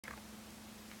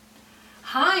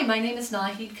Hi, my name is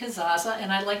Nahid Kazaza,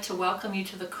 and I'd like to welcome you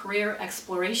to the Career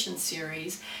Exploration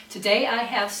Series. Today I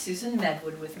have Susan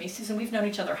Medwied with me. Susan, we've known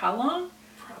each other how long?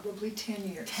 Probably 10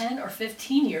 years. 10 or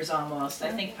 15 years almost.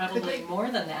 I think probably Could be. more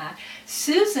than that.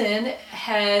 Susan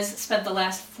has spent the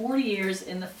last 40 years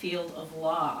in the field of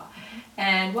law.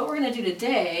 And what we're going to do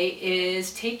today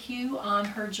is take you on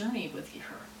her journey with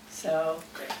her. So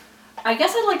I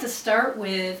guess I'd like to start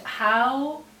with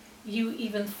how you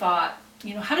even thought,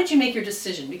 how did you make your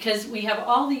decision? Because we have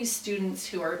all these students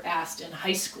who are asked in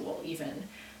high school even,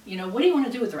 what do you want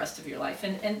to do with the rest of your life?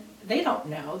 And they don't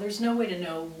know. There's no way to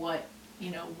know what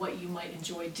you might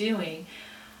enjoy doing.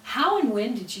 How and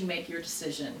when did you make your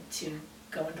decision to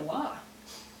go into law?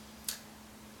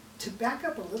 To back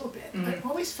up a little bit, I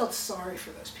always felt sorry for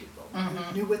those people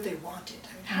who knew what they wanted.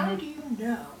 I mean, how do you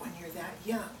know when you're that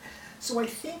young? So I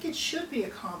think it should be a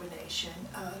combination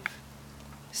of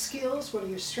skills, what are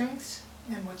your strengths,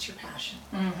 and what's your passion.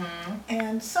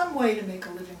 And some way to make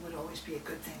a living would always be a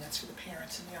good thing. That's for the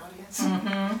parents in the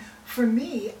audience. For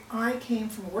me, I came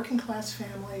from a working class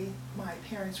family. My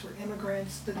parents were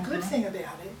immigrants. The good thing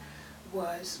about it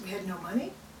was we had no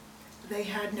money, they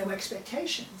had no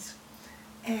expectations,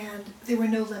 and there were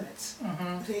no limits.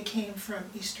 They came from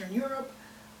Eastern Europe.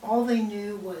 All they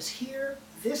knew was here,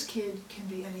 this kid can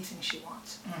be anything she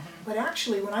wants. But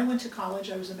actually, when I went to college,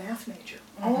 I was a math major.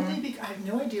 Only because I had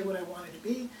no idea what I wanted to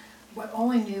be, but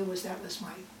all I knew was that was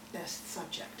my best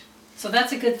subject. So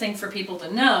that's a good thing for people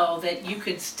to know, that you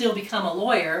could still become a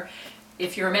lawyer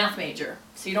if you're a math major.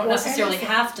 So you don't necessarily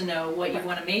have to know what you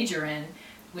want to major in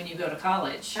when you go to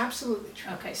college. Absolutely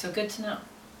true. Okay, so good to know.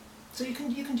 So you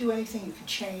can do anything, you can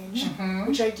change,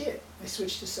 which I did. I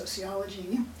switched to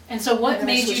sociology. And so what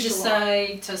made you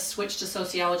decide to switch to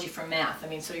sociology from math? I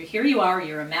mean, so here you are,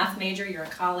 you're a math major, you're in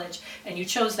college, and you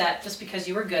chose that just because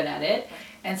you were good at it.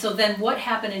 And so then what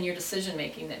happened in your decision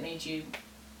making that made you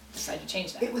decide to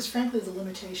change that? It was frankly the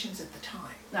limitations at the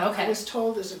time. Okay. I was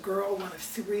told as a girl, one of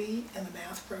 3 in the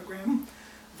math program,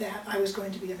 that I was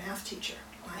going to be a math teacher.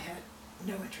 I had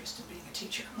no interest in being a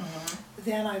teacher.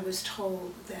 Then I was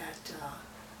told that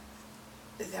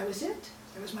that was it.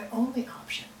 That was my only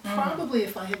option. Probably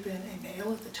if I had been a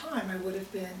male at the time, I would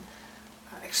have been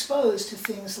exposed to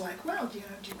things like, well,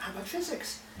 how about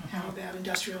physics? How about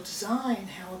industrial design?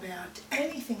 How about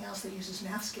anything else that uses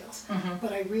math skills?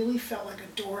 But I really felt like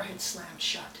a door had slammed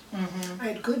shut. I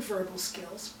had good verbal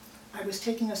skills. I was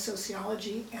taking a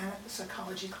sociology and a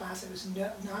psychology class. I was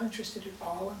not interested at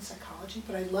all in psychology,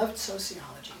 but I loved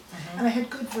sociology. And I had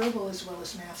good verbal as well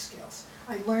as math skills.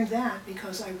 I learned that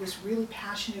because I was really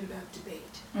passionate about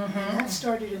debate. And that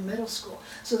started in middle school.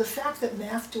 So the fact that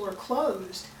math door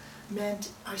closed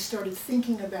meant I started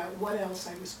thinking about what else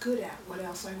I was good at, what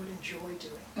else I would enjoy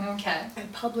doing. Okay.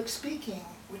 And public speaking,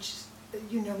 which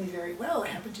you know me very well, I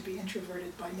happen to be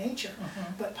introverted by nature,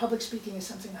 but public speaking is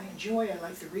something I enjoy. I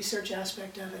like the research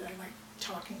aspect of it. I like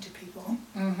talking to people.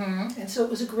 And so it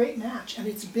was a great match, and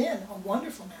it's been a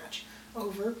wonderful match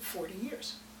over 40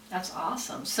 years. That's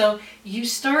awesome. So you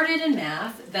started in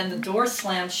math, then the door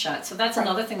slammed shut. So that's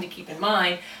another thing to keep in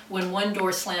mind. When one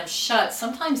door slams shut,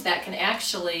 sometimes that can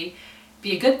actually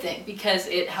be a good thing because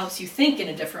it helps you think in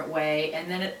a different way, and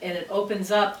then it opens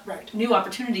up new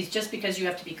opportunities just because you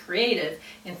have to be creative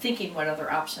in thinking what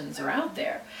other options are out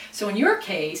there. So in your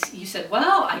case, you said,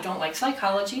 well, I don't like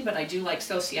psychology, but I do like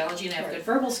sociology and I have good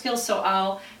verbal skills, so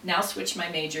I'll now switch my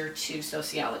major to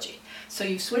sociology. So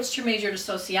you've switched your major to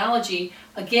sociology.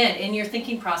 Again, in your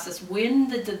thinking process, when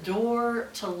did the door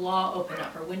to law open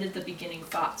up, or when did the beginning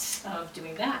thoughts of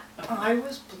doing that open up? I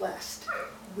was blessed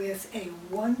with a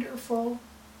wonderful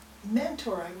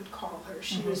mentor, I would call her.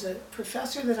 She was a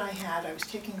professor that I had. I was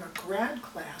taking a grad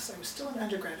class. I was still an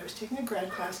undergrad. I was taking a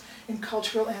grad class in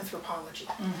cultural anthropology.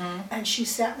 And she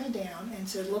sat me down and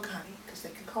said, look, honey, because they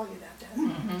could call you that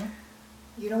then,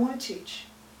 you don't want to teach.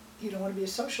 You don't want to be a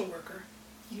social worker.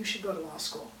 You should go to law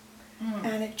school.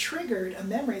 And it triggered a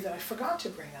memory that I forgot to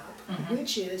bring up,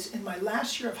 which is in my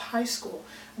last year of high school,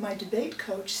 my debate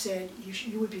coach said,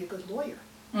 you would be a good lawyer.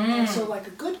 And so like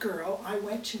a good girl, I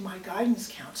went to my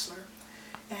guidance counselor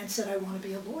and said, I want to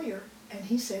be a lawyer. And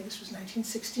he said, this was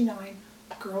 1969,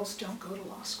 girls don't go to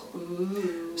law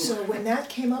school. So when that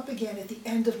came up again at the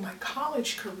end of my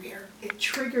college career, it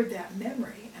triggered that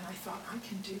memory, and I thought, I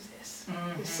can do this.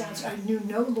 This sounds, I knew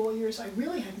no lawyers. I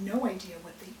really had no idea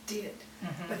what they did,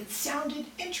 but it sounded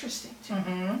interesting to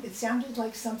me. It sounded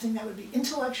like something that would be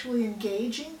intellectually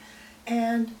engaging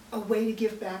and a way to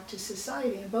give back to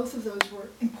society, and both of those were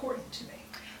important to me.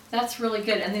 That's really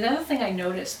good. And the other thing I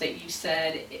noticed that you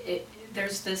said,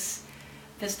 there's this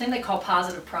thing they call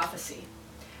positive prophecy,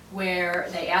 where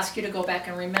they ask you to go back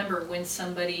and remember when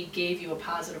somebody gave you a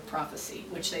positive prophecy,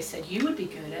 which they said you would be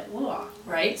good at law,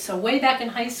 right? So way back in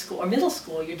high school or middle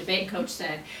school, your debate coach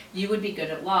said you would be good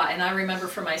at law. And I remember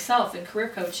for myself in career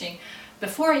coaching,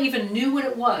 before I even knew what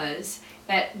it was,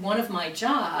 at one of my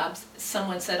jobs,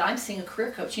 someone said, I'm seeing a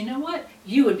career coach. You know what?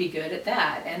 You would be good at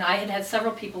that. And I had had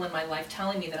several people in my life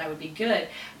telling me that I would be good.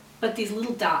 But these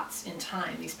little dots in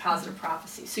time, these positive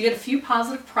prophecies. So you had a few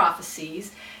positive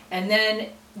prophecies, and then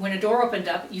when a door opened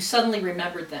up, you suddenly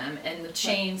remembered them, and the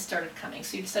chain started coming.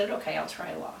 So you decided, okay, I'll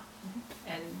try law.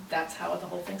 And that's how the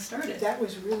whole thing started. That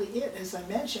was really it. As I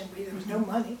mentioned, there was no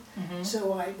money.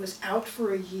 So I was out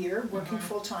for a year working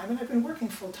full-time, and I've been working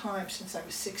full-time since I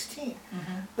was 16.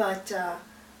 But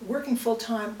working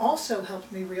full-time also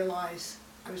helped me realize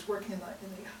I was working in the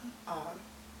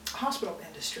hospital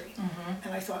industry,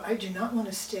 and I thought, I do not want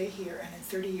to stay here and in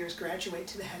 30 years graduate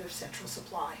to the head of Central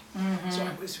Supply. So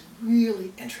I was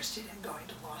really interested in going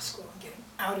to law school and getting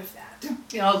out of that.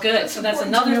 Oh, good. So that's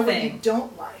another to know thing. What you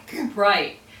don't like.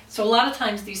 Right. So a lot of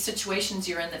times these situations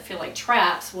you're in that feel like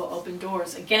traps will open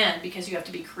doors again, because you have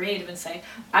to be creative and say,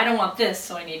 I don't want this,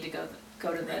 so I need to go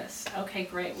to this. Okay,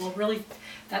 great. Well, really,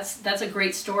 that's a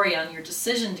great story on your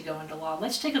decision to go into law.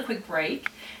 Let's take a quick break,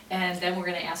 and then we're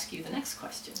going to ask you the next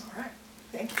question. All right.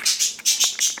 Thank you.